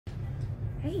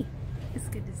Hey, it's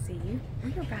good to see you.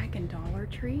 We are back in Dollar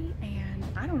Tree, and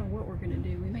I don't know what we're gonna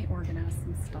do. We may organize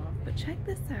some stuff, but check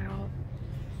this out.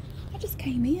 I just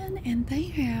came in and they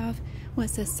have, well, it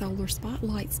says solar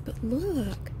spotlights, but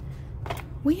look,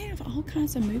 we have all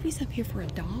kinds of movies up here for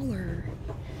 $1.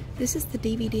 This is the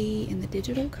DVD and the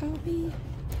digital copy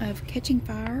of Catching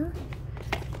Fire.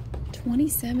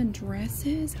 27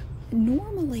 dresses.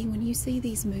 Normally when you see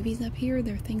these movies up here,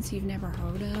 they're things you've never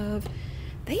heard of.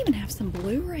 They even have some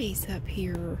Blu-rays up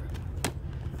here.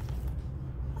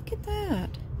 Look at that.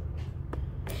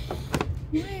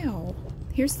 Wow.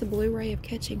 Here's the Blu-ray of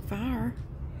Catching Fire.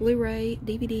 Blu-ray,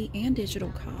 DVD, and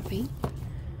digital copy.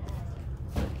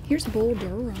 Here's Bull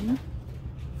Durham.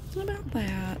 What about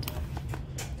that?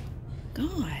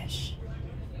 Gosh.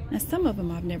 Now some of them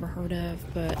I've never heard of,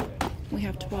 but we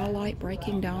have Twilight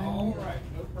Breaking Dawn,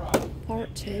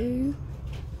 Part 2.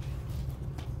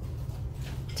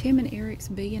 Tim and Eric's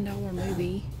 $1 Billion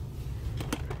Movie.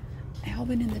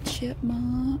 Alvin and the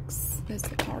Chipmunks. That's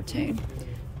the cartoon.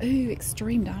 Ooh,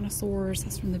 Extreme Dinosaurs.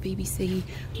 That's from the BBC.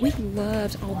 We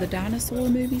loved all the dinosaur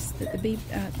movies. The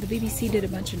BBC did a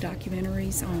bunch of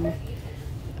documentaries on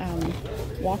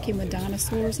walking with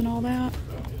dinosaurs and all that.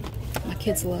 My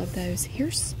kids love those.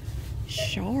 Here's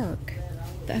Shark,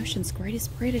 the ocean's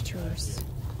greatest predators.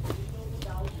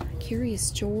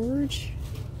 Curious George.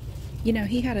 You know,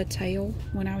 he had a tail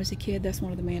when I was a kid. That's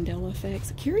one of the Mandela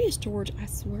effects. Curious George, I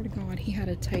swear to God, he had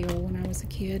a tail when I was a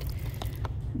kid.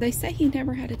 They say he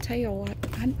never had a tail.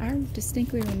 I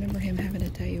distinctly remember him having a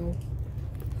tail.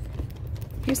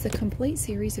 Here's the complete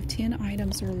series of 10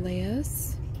 items or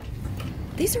less.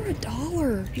 These are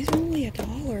 $1. These are only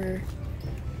 $1.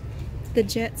 The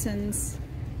Jetsons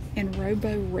and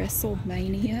Robo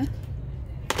WrestleMania.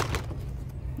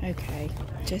 Okay.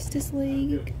 Justice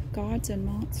League, Gods and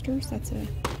Monsters. That's a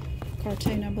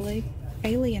cartoon, I believe.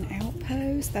 Alien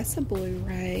Outpost. That's a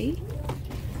Blu-ray.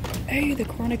 Oh, the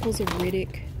Chronicles of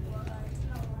Riddick.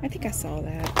 I think I saw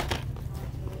that.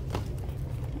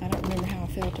 I don't remember how I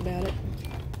felt about it.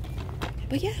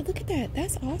 But yeah, look at that.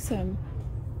 That's awesome.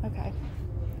 Okay.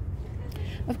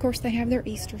 Of course, they have their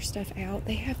Easter stuff out.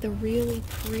 They have the really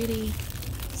pretty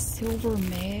silver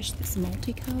mesh that's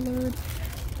multicolored.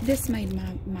 This made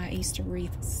my Easter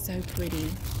wreath so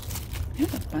pretty. I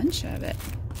have a bunch of it.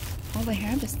 All they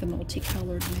have is the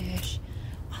multicolored mesh.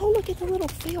 Oh, look at the little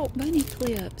felt bunny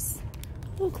clips.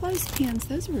 Little clothespins.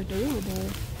 Those are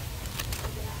adorable.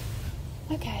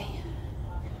 Okay.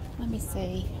 Let me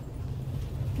see.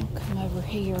 I'll come over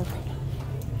here.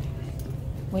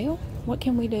 Well, what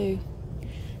can we do?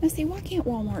 Now see, why can't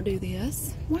Walmart do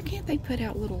this? Why can't they put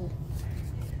out little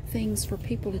things for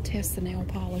people to test the nail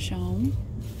polish on?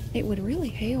 It would really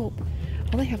help.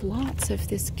 Well, they have lots of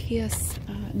this Kiss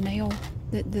nail,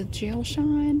 the gel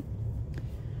shine.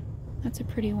 That's a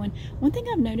pretty one. One thing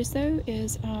I've noticed though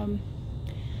is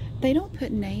they don't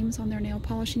put names on their nail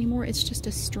polish anymore. It's just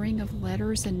a string of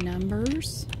letters and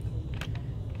numbers.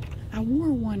 I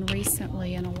wore one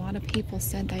recently and a lot of people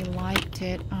said they liked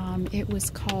it. It was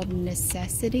called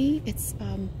Necessity. It's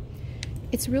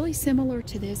really similar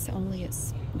to this, only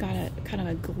it's got a kind of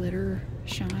a glitter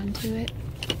shine to it.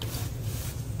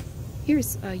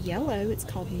 Here's a yellow. It's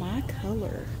called My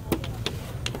Color.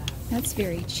 That's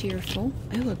very cheerful.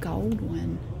 Oh, a gold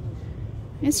one.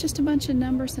 It's just a bunch of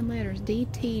numbers and letters.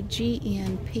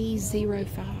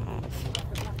 DTGNP05.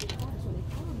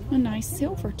 A nice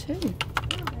silver too.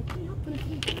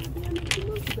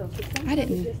 I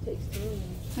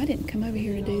didn't come over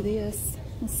here to do this.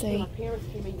 Let's see.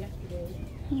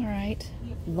 All right.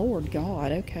 Lord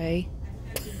God, okay.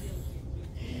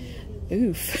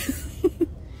 Oof.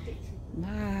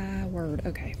 My word.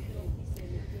 Okay.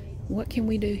 What can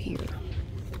we do here?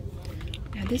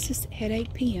 Now this is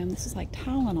Headache PM. This is like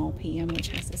Tylenol PM, which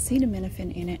has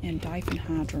acetaminophen in it and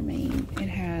diphenhydramine. It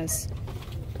has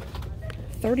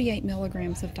 38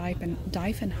 milligrams of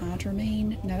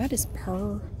diphenhydramine. Now that is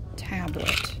per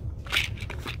tablet.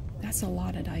 That's a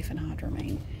lot of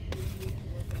diphenhydramine.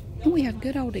 And we have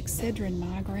good old Excedrin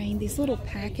migraine. These little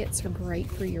packets are great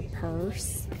for your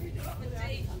purse.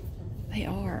 They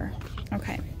are.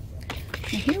 Okay.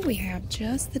 Now here we have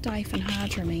just the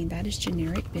diphenhydramine. That is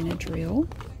generic Benadryl.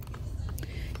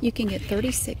 You can get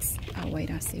 36. Oh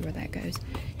wait, I see where that goes.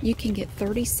 You can get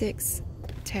 36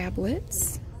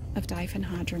 tablets of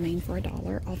diphenhydramine for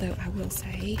 $1. Although I will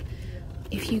say,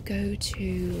 if you go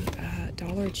to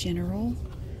Dollar General,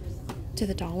 to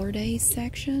the Dollar Days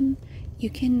section, you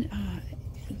can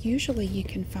usually you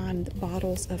can find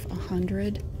bottles of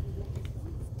 100.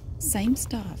 Same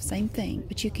stuff, same thing,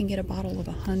 but you can get a bottle of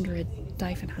 100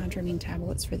 diphenhydramine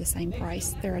tablets for the same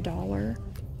price. They're $1.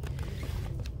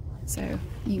 So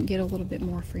you can get a little bit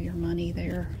more for your money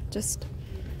there. Just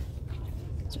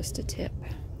a tip.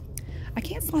 I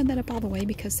can't slide that up all the way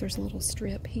because there's a little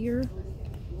strip here.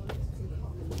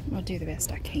 I'll do the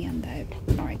best I can though.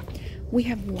 Alright, we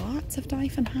have lots of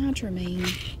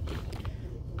diphenhydramine.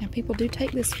 Now people do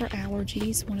take this for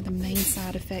allergies. One of the main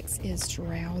side effects is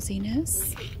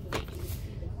drowsiness.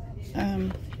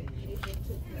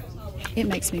 It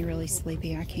makes me really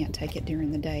sleepy. I can't take it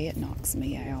during the day. It knocks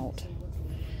me out.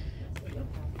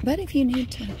 But if you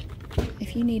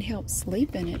need help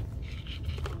sleeping,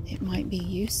 it might be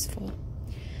useful.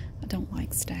 I don't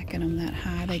like stacking them that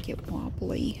high. They get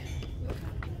wobbly.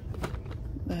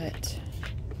 But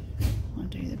I'll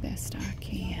do the best I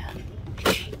can.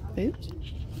 Oops.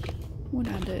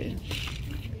 What'd I do?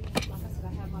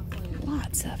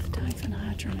 Lots of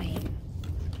diphenhydramine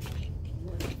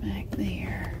back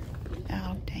there.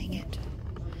 Oh, dang it.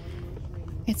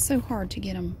 It's so hard to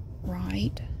get them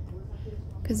right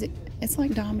because it's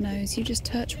like dominoes. You just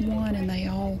touch one and they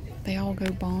all go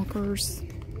bonkers.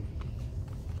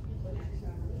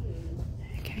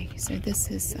 Okay, so this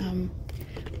is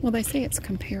well, they say it's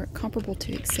comparable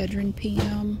to Excedrin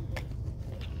PM.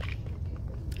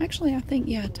 Actually, I think,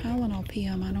 yeah, Tylenol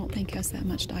PM I don't think has that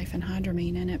much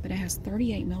diphenhydramine in it, but it has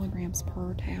 38 milligrams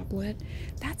per tablet.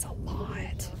 That's a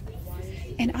lot.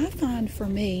 And I find for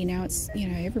me, now it's, you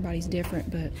know, everybody's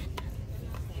different, but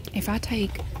if I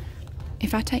take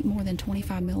more than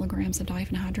 25 milligrams of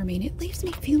diphenhydramine, it leaves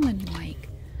me feeling like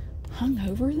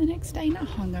hungover the next day. Not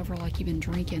hungover like you've been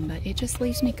drinking, but it just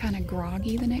leaves me kind of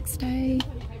groggy the next day.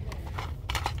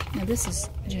 Now this is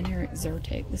generic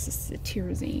Zyrtec. This is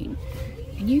cetirizine.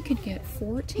 And you could get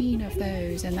 14 of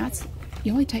those, and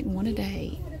you only take one a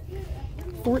day.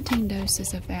 14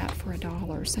 doses of that for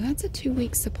 $1. So that's a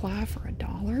 2-week supply for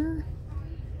 $1.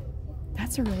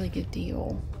 That's a really good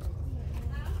deal.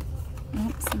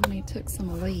 Oh, somebody took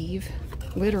some leave,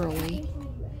 literally.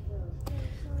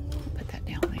 I'll put that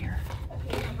down there.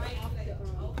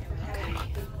 Okay.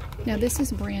 Now this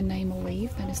is brand name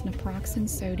Aleve. That is naproxen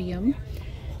sodium.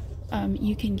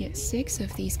 You can get 6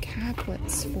 of these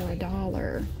caplets for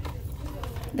 $1.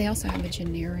 They also have a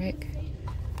generic.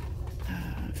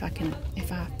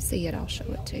 If I see it, I'll show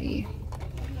it to you.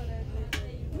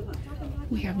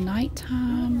 We have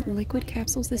nighttime liquid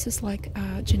capsules. This is like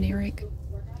generic,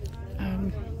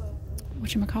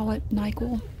 whatchamacallit,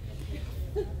 NyQuil.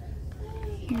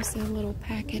 Here's a little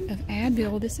packet of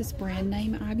Advil. This is brand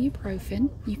name ibuprofen.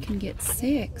 You can get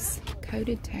 6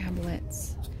 coated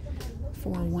tablets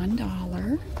for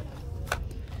 $1.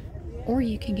 Or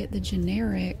you can get the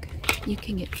generic. You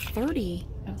can get 30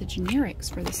 of the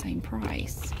generics for the same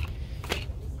price.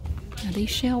 Now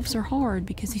these shelves are hard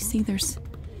because you see there's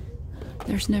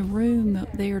no room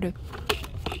up there to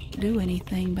do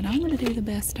anything, but I'm going to do the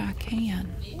best I can.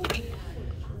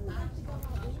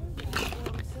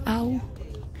 Oh,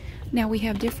 now we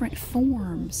have different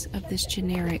forms of this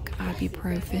generic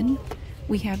ibuprofen.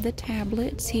 We have the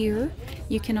tablets here.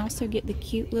 You can also get the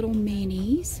cute little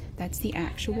minis. That's the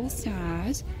actual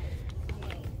size.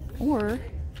 Or,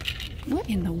 what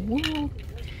in the world?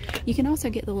 You can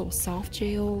also get the little soft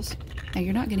gels. Now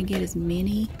you're not going to get as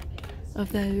many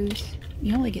of those.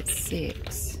 You only get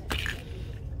 6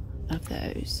 of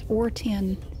those. Or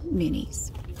 10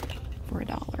 minis for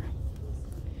 $1.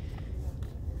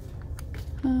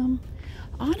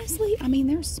 Honestly, I mean,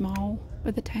 they're small,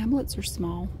 but the tablets are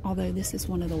small. Although this is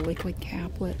one of the liquid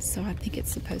caplets, so I think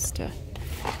it's supposed to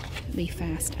be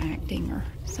fast acting or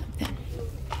something.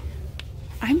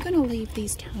 I'm going to leave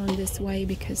these turned this way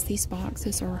because these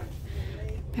boxes are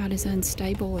about as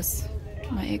unstable as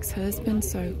my ex-husband,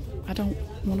 so I don't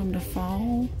want them to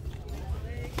fall.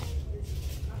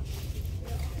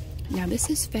 Now this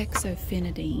is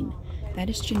fexofenadine.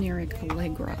 That is generic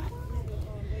Allegra.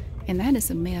 And that is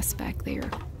a mess back there.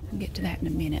 I'll get to that in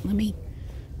a minute. Let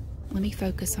me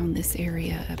focus on this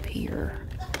area up here.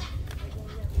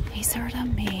 These are the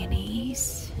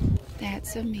minis.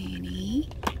 That's a mini.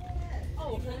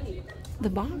 The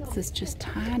box is just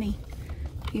tiny.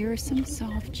 Here are some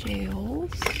soft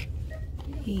gels.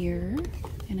 Here.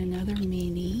 And another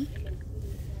mini.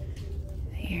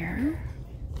 There.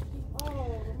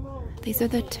 These are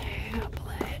the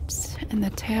tablets. And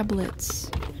the tablets...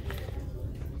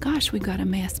 Gosh, we got a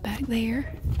mess back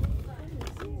there.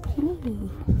 Ooh.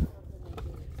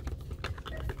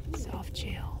 Soft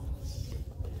gels.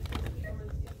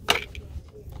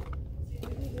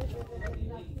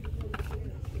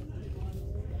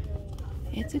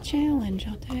 It's a challenge,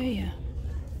 I'll tell you.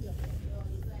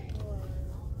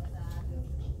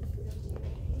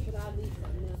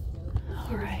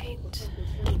 All right.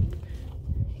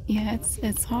 Yeah,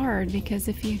 it's hard because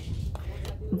if you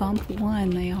bump one,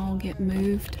 they all get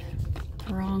moved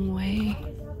the wrong way.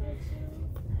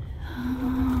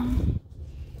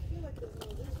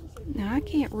 Now I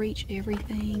can't reach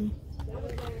everything.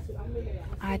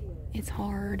 It's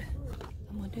hard.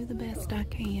 I'm gonna do the best I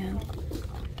can.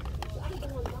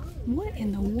 What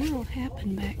in the world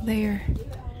happened back there?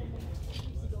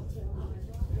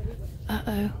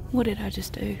 Uh-oh, what did I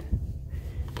just do?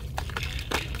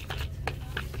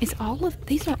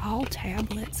 These are all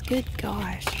tablets. Good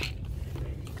gosh.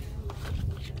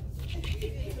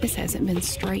 This hasn't been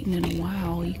straightened in a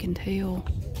while, you can tell.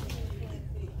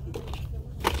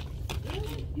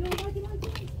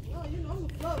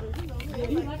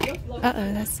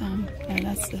 Uh-oh, that's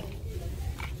a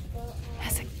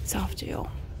soft gel.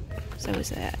 So is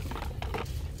that.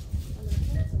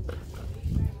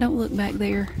 Don't look back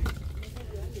there.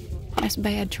 That's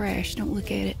bad trash. Don't look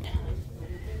at it.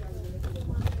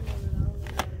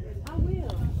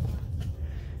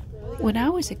 When I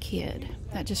was a kid,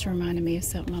 that just reminded me of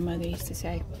something my mother used to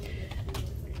say.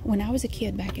 When I was a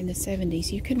kid back in the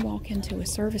 70s, you could walk into a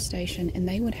service station and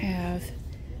they would have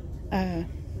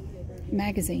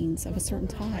magazines of a certain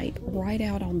type right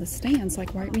out on the stands.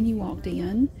 Like right when you walked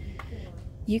in,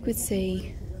 you could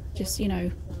see just, you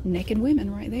know, naked women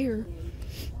right there,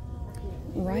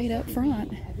 right up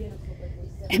front.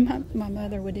 And my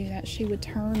mother would do that. She would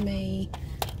turn me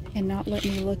and not let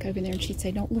me look over there, and she'd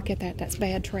say, "Don't look at that, that's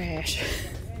bad trash."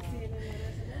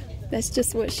 That's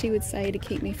just what she would say to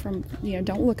keep me from, you know,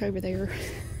 don't look over there.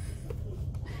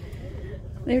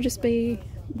 There'd just be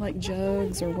like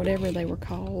jugs or whatever they were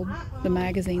called, the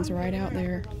magazines right out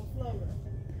there.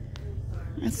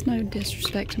 That's no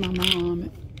disrespect to my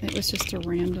mom. It was just a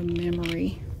random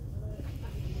memory.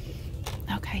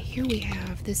 Okay, here we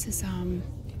have, this is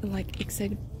like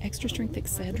extra strength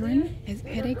Excedrin,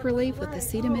 headache relief with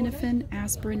acetaminophen,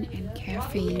 aspirin, and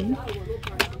caffeine.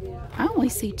 I only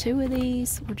see 2 of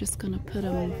these. We're just gonna put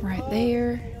them right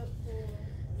there.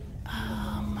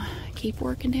 Keep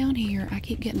working down here. I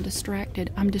keep getting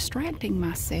distracted. I'm distracting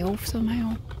myself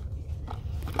somehow.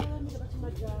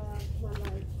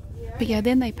 But yeah,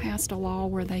 then they passed a law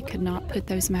where they could not put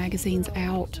those magazines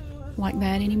out like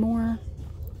that anymore.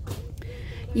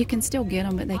 You can still get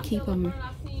them, but they keep them.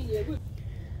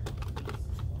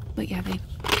 But yeah,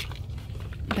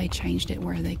 they changed it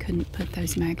where they couldn't put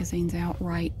those magazines out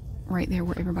right there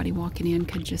where everybody walking in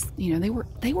could just, you know, they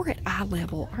were at eye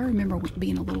level. I remember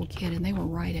being a little kid and they were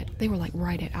like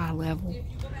right at eye level.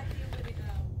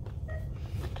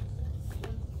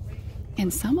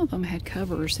 And some of them had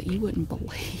covers that you wouldn't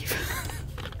believe.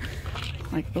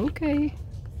 Like, okay.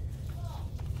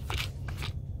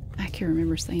 I can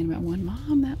remember saying about one,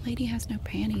 "Mom, that lady has no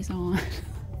panties on."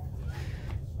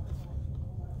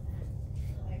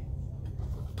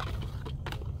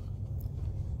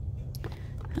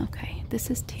 Okay,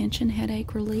 this is tension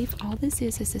headache relief. All this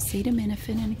is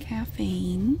acetaminophen and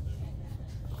caffeine.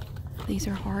 These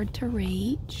are hard to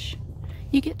reach.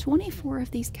 You get 24 of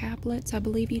these caplets. I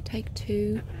believe you take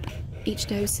 2. Each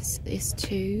dose is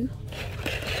 2.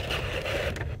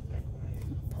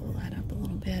 Pull that up a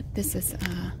little bit. This is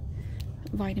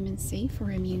vitamin C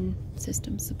for immune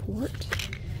system support.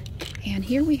 And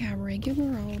here we have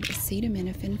regular old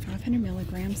acetaminophen, 500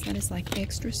 milligrams. That is like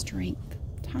extra strength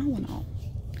Tylenol.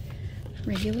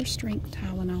 Regular strength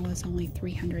Tylenol is only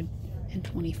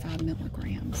 325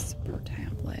 milligrams per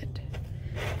tablet.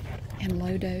 And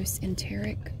low dose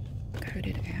enteric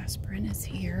coated aspirin is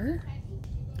here.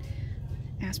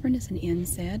 Aspirin is an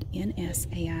NSAID,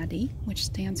 NSAID, which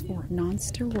stands for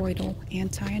non-steroidal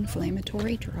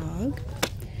anti-inflammatory drug.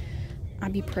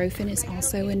 Ibuprofen is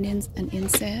also an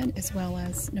NSAID, as well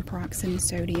as naproxen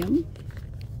sodium,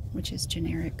 which is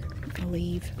generic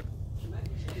Aleve.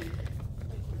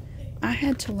 I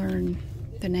had to learn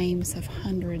the names of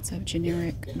hundreds of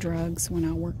generic drugs when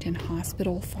I worked in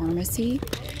hospital pharmacy.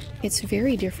 It's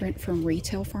very different from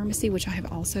retail pharmacy, which I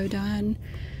have also done.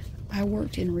 I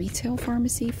worked in retail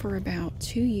pharmacy for about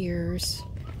 2 years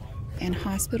and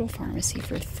hospital pharmacy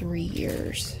for 3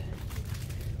 years.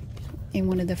 And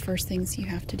one of the first things you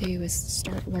have to do is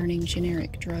start learning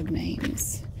generic drug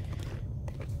names,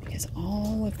 because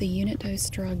all of the unit dose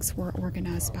drugs were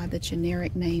organized by the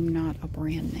generic name, not a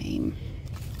brand name.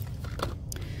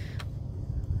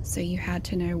 So you had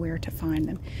to know where to find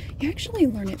them. You actually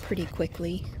learn it pretty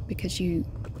quickly because you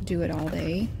do it all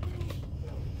day.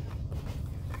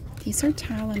 These are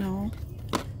Tylenol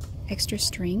extra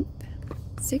strength,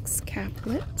 6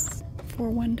 caplets for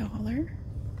 $1.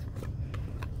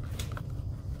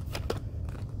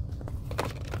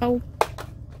 Oh,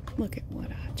 look at what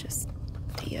I just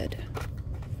did.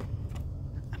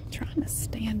 I'm trying to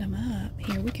stand them up.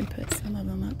 Here, we can put some of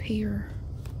them up here.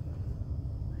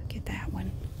 Look at that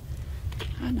one.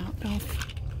 I knocked off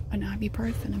an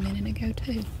ibuprofen a minute ago,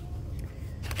 too.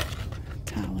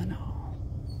 Tylenol.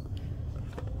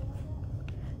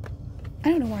 I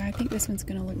don't know why. I think this one's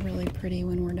going to look really pretty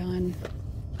when we're done.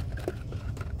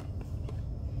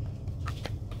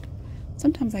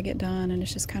 Sometimes I get done and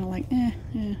it's just kind of like,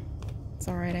 it's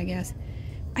alright, I guess.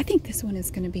 I think this one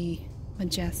is going to be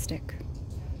majestic.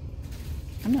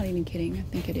 I'm not even kidding. I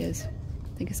think it is.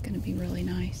 I think it's going to be really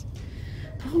nice.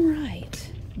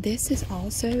 Alright. This is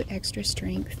also extra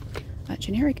strength,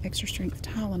 generic extra strength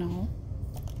Tylenol.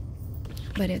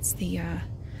 But it's the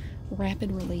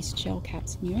rapid release gel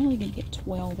caps. You're only going to get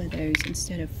 12 of those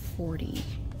instead of 40.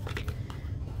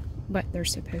 But they're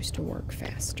supposed to work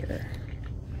faster.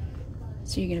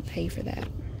 So you're going to pay for that.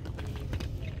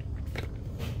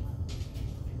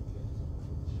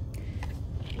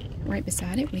 Right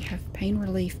beside it, we have Pain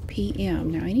Relief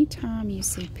PM. Now, anytime you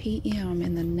see PM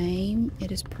in the name,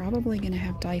 it is probably going to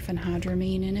have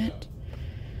diphenhydramine in it.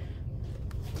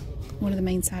 One of the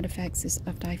main side effects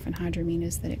of diphenhydramine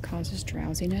is that it causes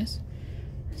drowsiness.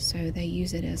 So they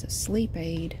use it as a sleep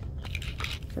aid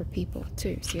for people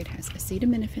too. See, it has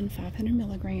acetaminophen, 500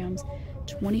 milligrams,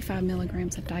 25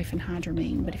 milligrams of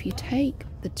diphenhydramine. But if you take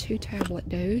the 2-tablet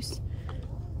dose,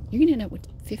 you're going to end up with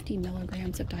 50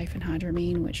 milligrams of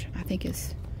diphenhydramine, which I think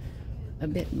is a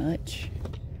bit much.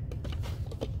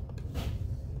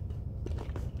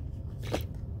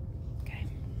 Okay.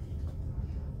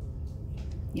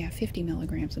 Yeah, 50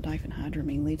 milligrams of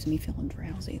diphenhydramine leaves me feeling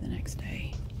drowsy the next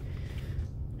day.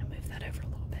 I'll move that over a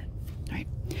little bit. All right.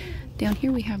 Down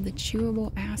here we have the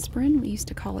chewable aspirin. We used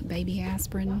to call it baby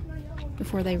aspirin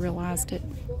before they realized it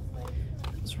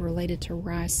was related to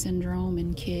Rice syndrome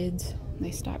in kids. They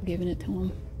stopped giving it to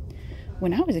them.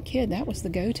 When I was a kid, that was the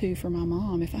go-to for my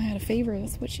mom. If I had a fever,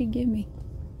 that's what she'd give me.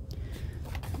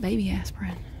 Baby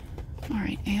aspirin. All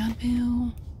right,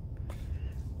 Advil.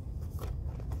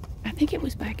 I think it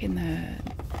was back in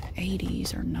the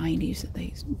 80s or 90s that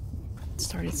they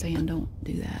started saying don't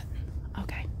do that.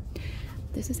 Okay.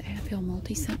 This is Advil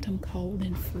multi-symptom cold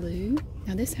and flu.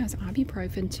 Now this has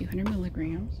ibuprofen, 200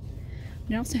 milligrams.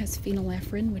 It also has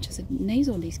phenylephrine, which is a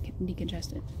nasal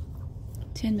decongestant,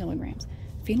 10 milligrams.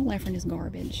 Phenylephrine is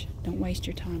garbage. Don't waste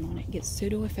your time on it. Get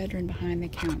pseudoephedrine behind the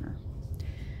counter.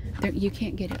 You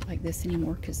can't get it like this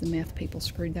anymore because the meth people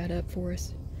screwed that up for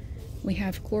us. We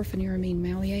have chlorpheniramine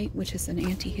maleate, which is an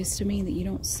antihistamine that you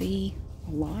don't see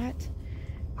a lot,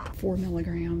 4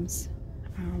 milligrams.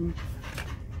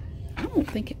 I don't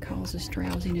think it causes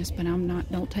drowsiness, but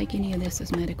don't take any of this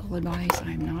as medical advice.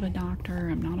 I'm not a doctor,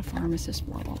 I'm not a pharmacist,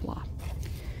 blah, blah, blah.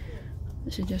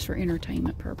 This is just for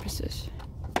entertainment purposes.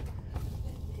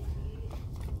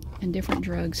 And different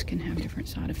drugs can have different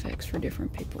side effects for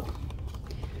different people.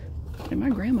 And my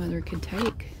grandmother could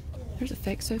take, there's a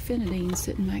fexofenadine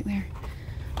sitting back there.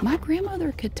 My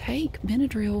grandmother could take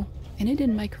Benadryl and it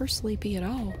didn't make her sleepy at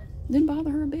all. It didn't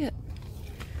bother her a bit.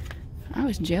 I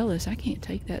was jealous. I can't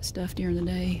take that stuff during the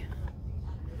day.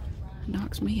 It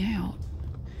knocks me out.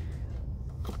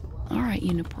 Alright,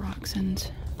 you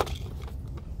naproxens.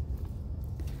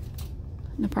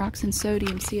 Naproxen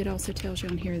sodium. See, it also tells you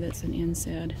on here that's an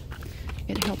NSAID.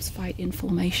 It helps fight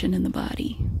inflammation in the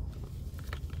body.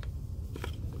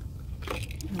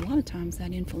 And a lot of times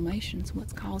that inflammation is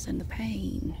what's causing the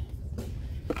pain.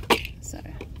 So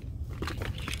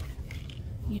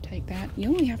you take that. You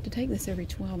only have to take this every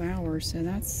 12 hours, so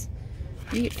that's,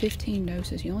 you get 15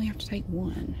 doses. You only have to take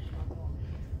one.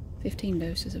 15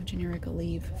 doses of generic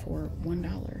Aleve for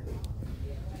 $1.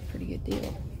 Pretty good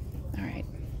deal. All right.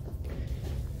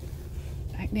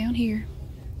 Back down here.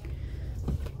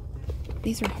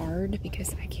 These are hard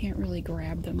because I can't really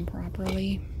grab them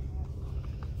properly.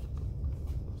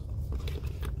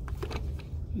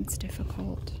 It's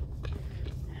difficult.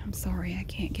 I'm sorry I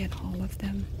can't get all of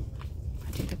them.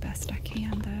 I do the best I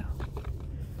can, though.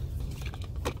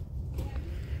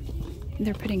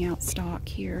 They're putting out stock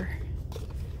here.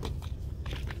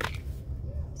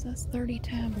 So that's 30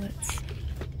 tablets.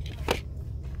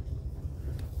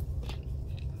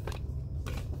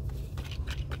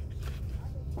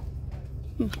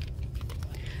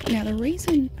 Now the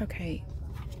reason, okay,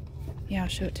 yeah, I'll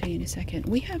show it to you in a second.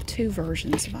 We have two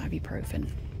versions of ibuprofen.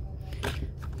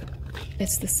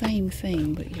 It's the same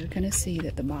thing, but you're going to see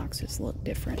that the boxes look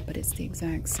different, but it's the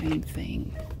exact same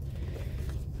thing.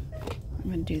 I'm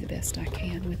going to do the best I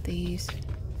can with these.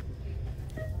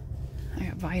 I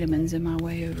got vitamins in my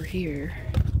way over here.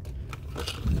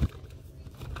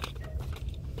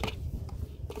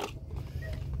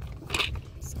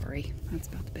 Sorry, that's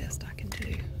about the best I can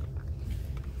do.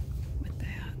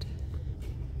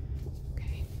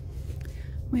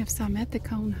 We have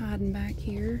simethicone hiding back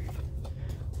here.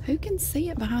 Who can see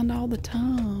it behind all the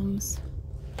Tums?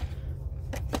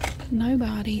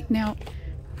 Nobody. Now,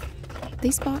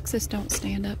 these boxes don't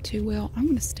stand up too well. I'm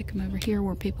going to stick them over here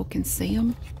where people can see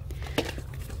them.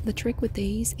 The trick with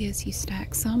these is you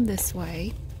stack some this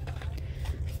way,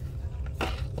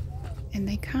 and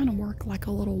they kind of work like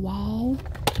a little wall.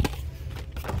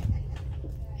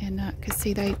 And cause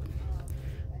see, they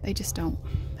just don't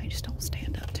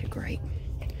stand up too great.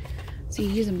 So you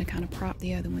use them to kind of prop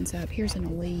the other ones up. Here's an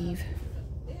Aleve.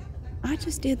 I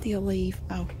just did the Aleve.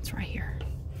 Oh, it's right here.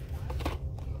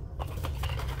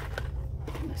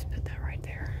 Let's put that right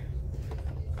there.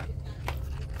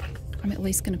 I'm at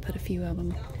least going to put a few of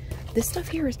them. This stuff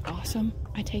here is awesome.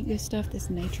 I take this stuff, this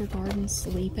Nature Garden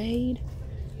Sleep Aid.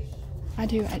 I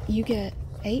do. You get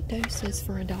 8 doses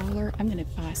for $1. I'm going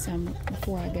to buy some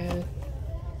before I go.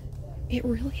 It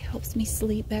really helps me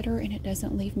sleep better, and it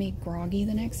doesn't leave me groggy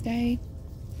the next day.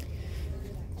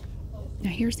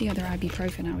 Now here's the other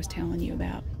ibuprofen I was telling you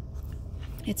about.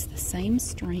 It's the same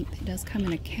strength. It does come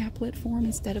in a caplet form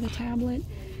instead of a tablet.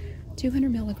 200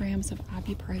 milligrams of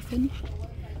ibuprofen.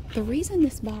 The reason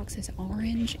this box is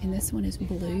orange and this one is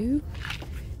blue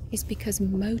is because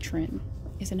Motrin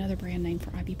is another brand name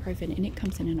for ibuprofen, and it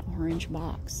comes in an orange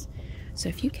box. So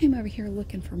if you came over here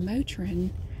looking for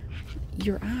Motrin,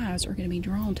 your eyes are going to be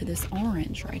drawn to this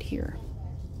orange right here.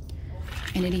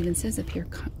 And it even says up here,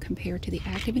 compared to the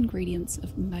active ingredients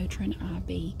of Motrin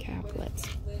IB caplets.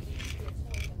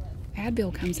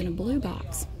 Advil comes in a blue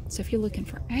box. So if you're looking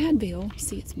for Advil, you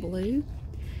see it's blue,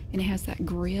 and it has that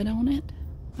grid on it,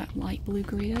 that light blue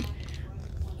grid.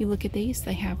 You look at these,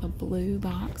 they have a blue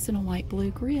box and a light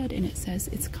blue grid, and it says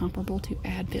it's comparable to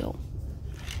Advil.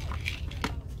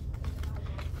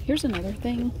 Here's another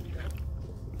thing.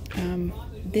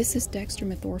 This is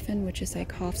dextromethorphan, which is a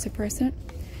cough suppressant,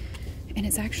 and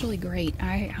it's actually great.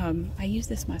 I use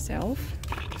this myself.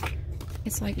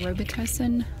 It's like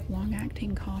Robitussin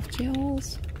long-acting cough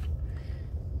gels,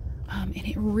 and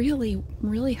it really,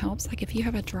 really helps. Like if you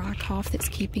have a dry cough that's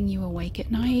keeping you awake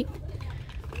at night,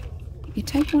 you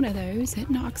take one of those, it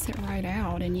knocks it right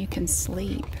out, and you can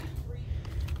sleep.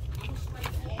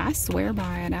 I swear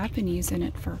by it. I've been using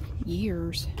it for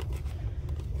years.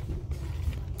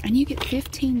 And you get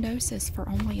 15 doses for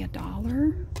only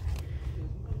 $1.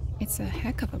 It's a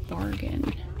heck of a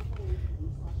bargain.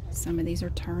 Some of these are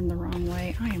turned the wrong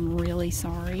way. I am really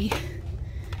sorry.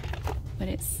 But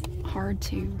it's hard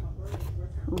to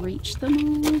reach them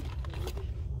all.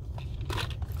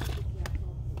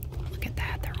 Look at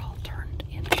that. They're all turned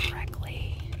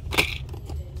incorrectly.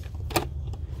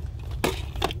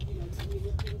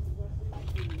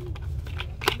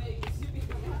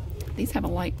 These have a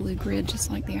light blue grid just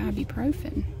like the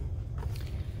ibuprofen.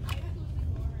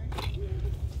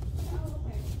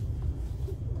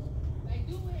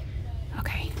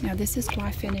 Okay, now this is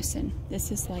guaifenesin.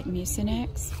 This is like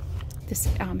Mucinex. This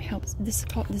helps. This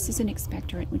is an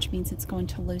expectorant, which means it's going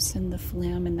to loosen the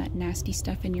phlegm and that nasty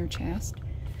stuff in your chest.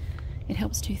 It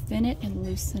helps to thin it and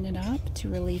loosen it up to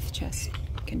relieve chest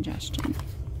congestion.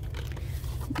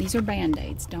 These are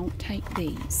Band-Aids. Don't take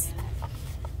these.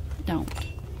 Don't.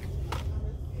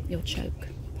 You'll choke.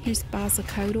 Here's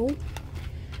Bizacodal,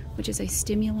 which is a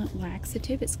stimulant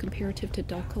laxative. It's comparative to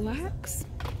Dulcolax.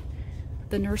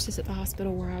 The nurses at the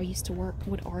hospital where I used to work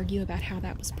would argue about how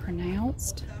that was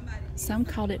pronounced. Some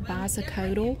called it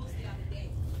Bizacodal.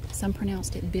 Some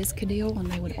pronounced it Biscadil, and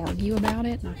they would argue about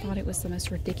it, and I thought it was the most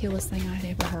ridiculous thing I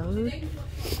had ever heard.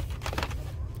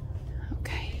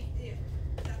 Okay.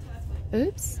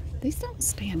 Oops. These don't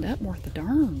stand up worth a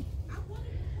darn.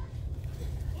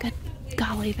 Good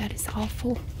golly, that is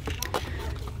awful.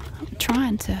 I'm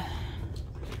trying to...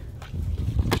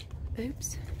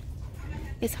 Oops.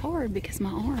 It's hard because my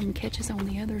arm catches on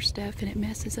the other stuff and it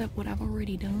messes up what I've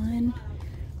already done.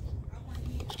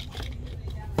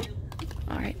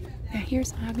 Alright, now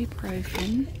here's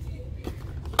ibuprofen.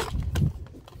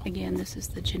 Again, this is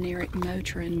the generic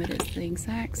Motrin, but it's the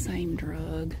exact same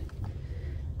drug.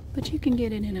 But you can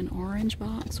get it in an orange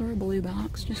box or a blue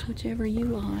box, just whichever you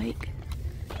like.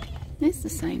 It's the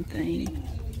same thing.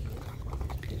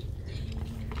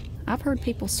 I've heard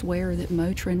people swear that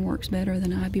Motrin works better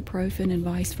than ibuprofen and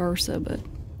vice versa, but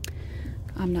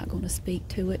I'm not going to speak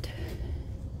to it.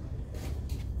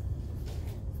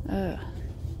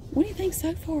 What do you think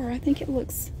so far? I think it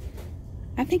looks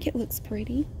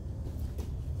pretty.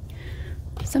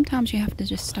 Sometimes you have to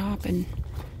just stop and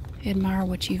admire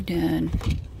what you've done.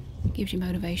 It gives you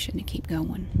motivation to keep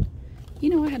going. You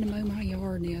know, I had to mow my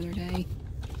yard the other day,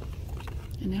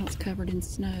 and now it's covered in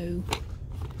snow.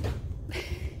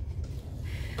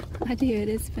 I did.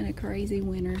 It's been a crazy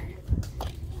winter.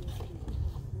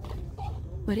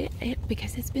 But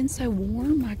because it's been so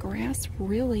warm, my grass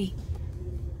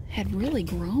had really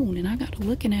grown, and I got to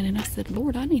looking at it and I said,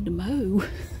 Lord, I need to mow.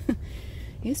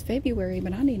 It's February,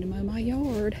 but I need to mow my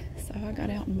yard. So I got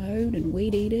out and mowed and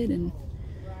weed eated, and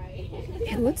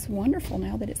it looks wonderful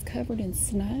now that it's covered in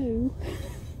snow.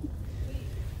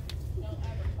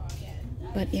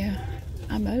 But yeah,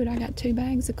 I mowed. I got 2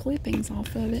 bags of clippings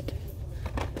off of it.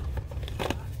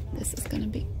 This is going to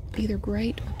be either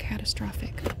great or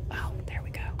catastrophic. Oh, there we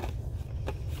go.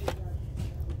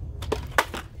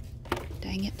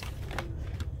 Dang it.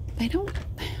 They don't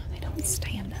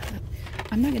stand up.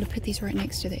 I'm not going to put these right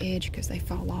next to the edge because they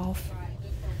fall off.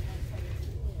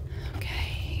 Okay,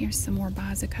 here's some more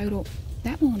bizacodal.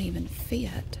 That won't even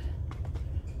fit.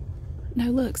 No,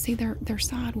 look, see, they're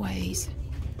sideways.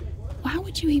 Why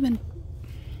would you even...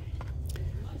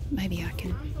 Maybe I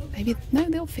can... No,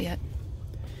 they'll fit.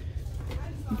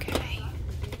 Okay.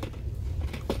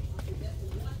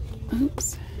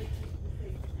 Oops.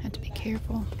 Had to be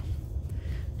careful.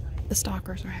 The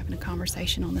stalkers are having a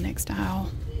conversation on the next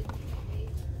aisle.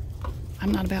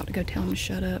 I'm not about to go tell them to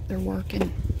shut up. They're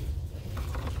working.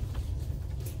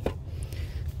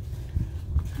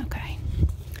 Okay.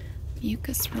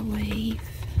 Mucus relief.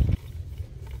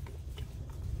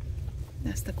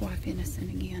 That's the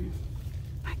guaifenesin again.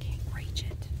 I can't reach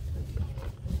it.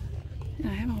 And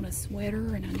I have on a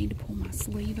sweater and I need to pull my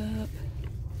sleeve up.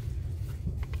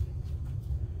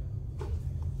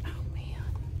 Oh man.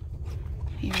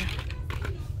 Here.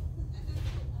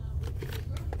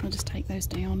 I'll just take those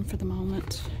down for the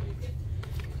moment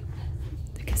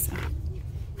because I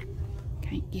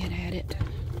can't get at it.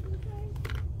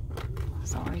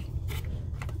 Sorry.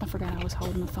 I forgot I was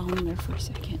holding the phone there for a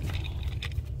second.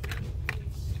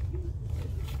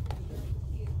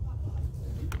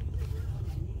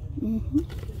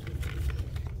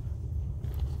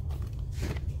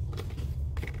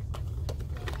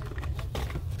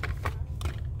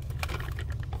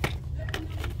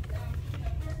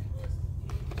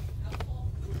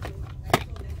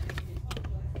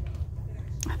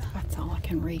 That's all I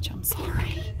can reach. I'm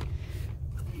sorry.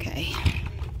 Okay.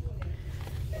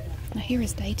 Now here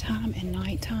is daytime and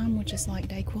nighttime, which is like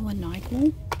Dayquil and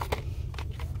NyQuil.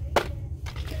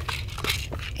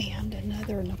 And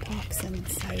another naproxen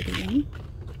sodium.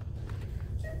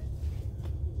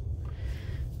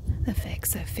 The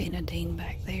fexofenadine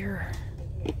back there.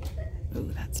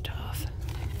 Ooh, that's tough.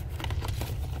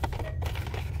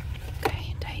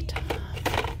 Okay, daytime.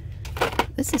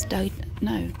 This is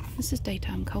this is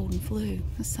daytime cold and flu.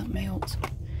 That's something else.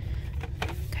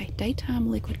 Okay, daytime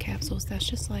liquid capsules. That's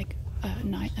just like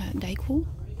Dayquil.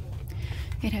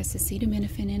 It has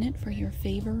acetaminophen in it for your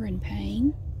fever and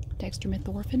pain.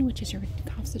 Dextromethorphan, which is your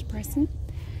cough suppressant,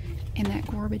 and that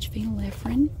garbage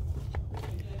phenylephrine,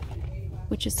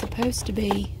 which is supposed to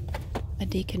be a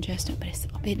decongestant, but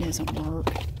it doesn't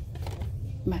work.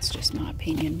 That's just my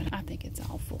opinion, but I think it's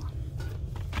awful.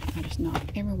 I just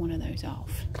knocked every one of those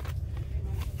off.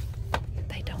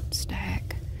 They don't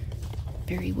stack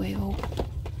very well.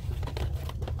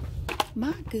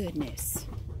 My goodness.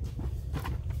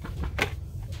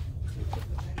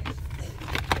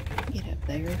 Get up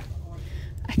there.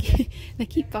 They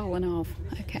keep falling off.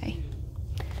 Okay.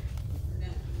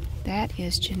 That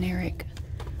is generic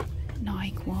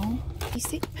NyQuil. You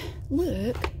see,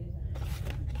 look.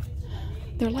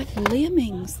 They're like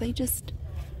lemmings. They just...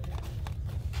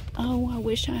 Oh, I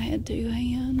wish I had 2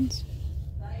 hands.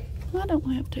 I don't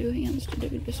have 2 hands to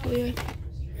do this with.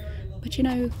 But you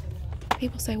know,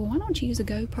 people say, well, why don't you use a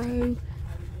GoPro?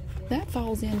 That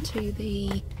falls into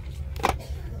the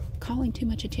calling too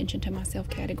much attention to myself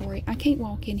category. I can't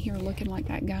walk in here looking like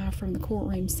that guy from the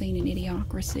courtroom scene in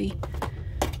Idiocracy.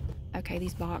 Okay,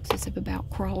 these boxes have about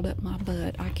crawled up my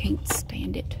butt. I can't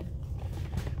stand it.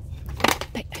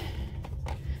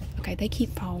 Okay, they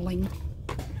keep falling.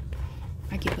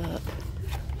 I give up.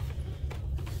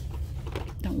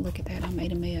 Don't look at that. I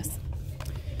made a mess.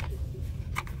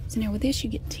 So now with this, you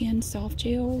get 10 soft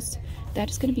gels. That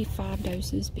is going to be 5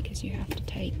 doses because you have to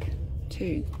take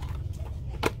 2.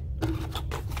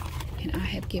 And I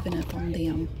have given up on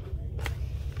them.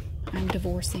 I'm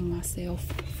divorcing myself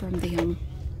from them.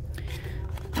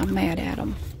 I'm mad at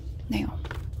them. Now,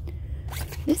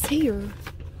 this here,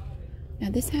 now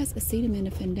this has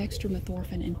acetaminophen,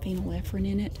 dextromethorphan, and phenylephrine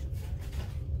in it.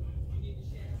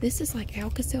 This is like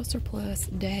Alka-Seltzer Plus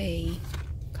Day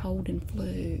Cold and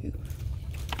Flu,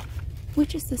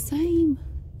 which is the same.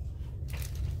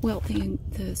 Well,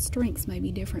 the strengths may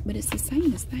be different, but it's the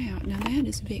same as that. Now that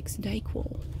is Vicks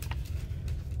Dayquil.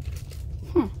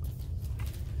 Huh.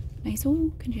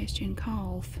 nasal congestion,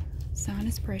 cough,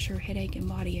 sinus pressure, headache and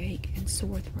body ache, and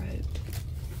sore throat.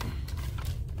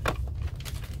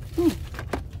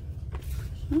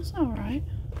 That's all right.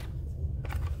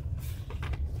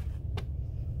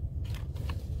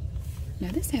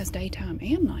 Now this has daytime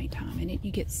and nighttime, and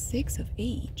you get 6 of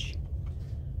each.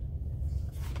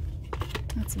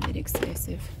 That's a bit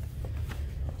excessive.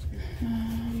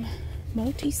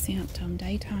 Multi-symptom,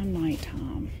 daytime,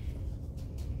 nighttime.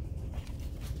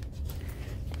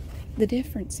 The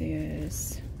difference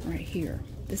is right here.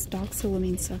 This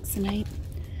doxylamine succinate,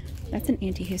 that's an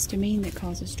antihistamine that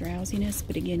causes drowsiness,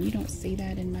 but again, you don't see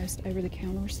that in most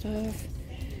over-the-counter stuff,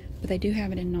 but they do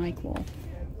have it in NyQuil.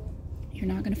 You're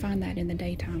not going to find that in the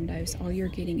daytime dose. All you're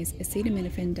getting is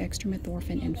acetaminophen,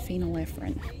 dextromethorphan, and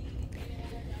phenylephrine.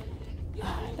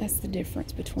 That's the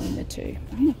difference between the two.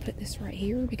 I'm going to put this right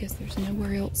here because there's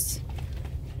nowhere else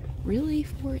really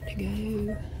for it to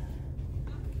go.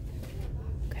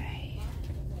 Okay.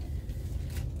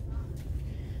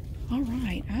 All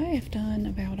right, I have done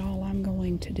about all I'm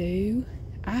going to do.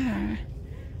 I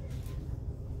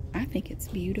think it's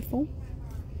beautiful.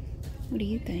 What do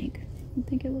you think? You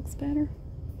think it looks better?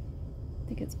 I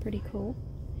think it's pretty cool.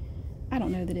 I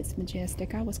don't know that it's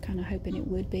majestic. I was kind of hoping it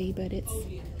would be, but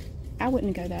I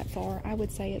wouldn't go that far. I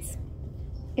would say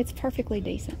it's perfectly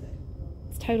decent.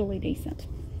 It's totally decent.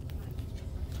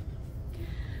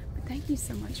 But thank you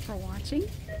so much for watching.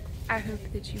 I hope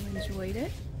that you enjoyed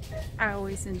it. I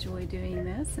always enjoy doing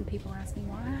this, and people ask me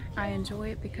why. I enjoy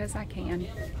it because I can.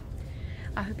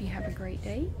 I hope you have a great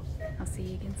day. I'll see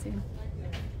you again soon.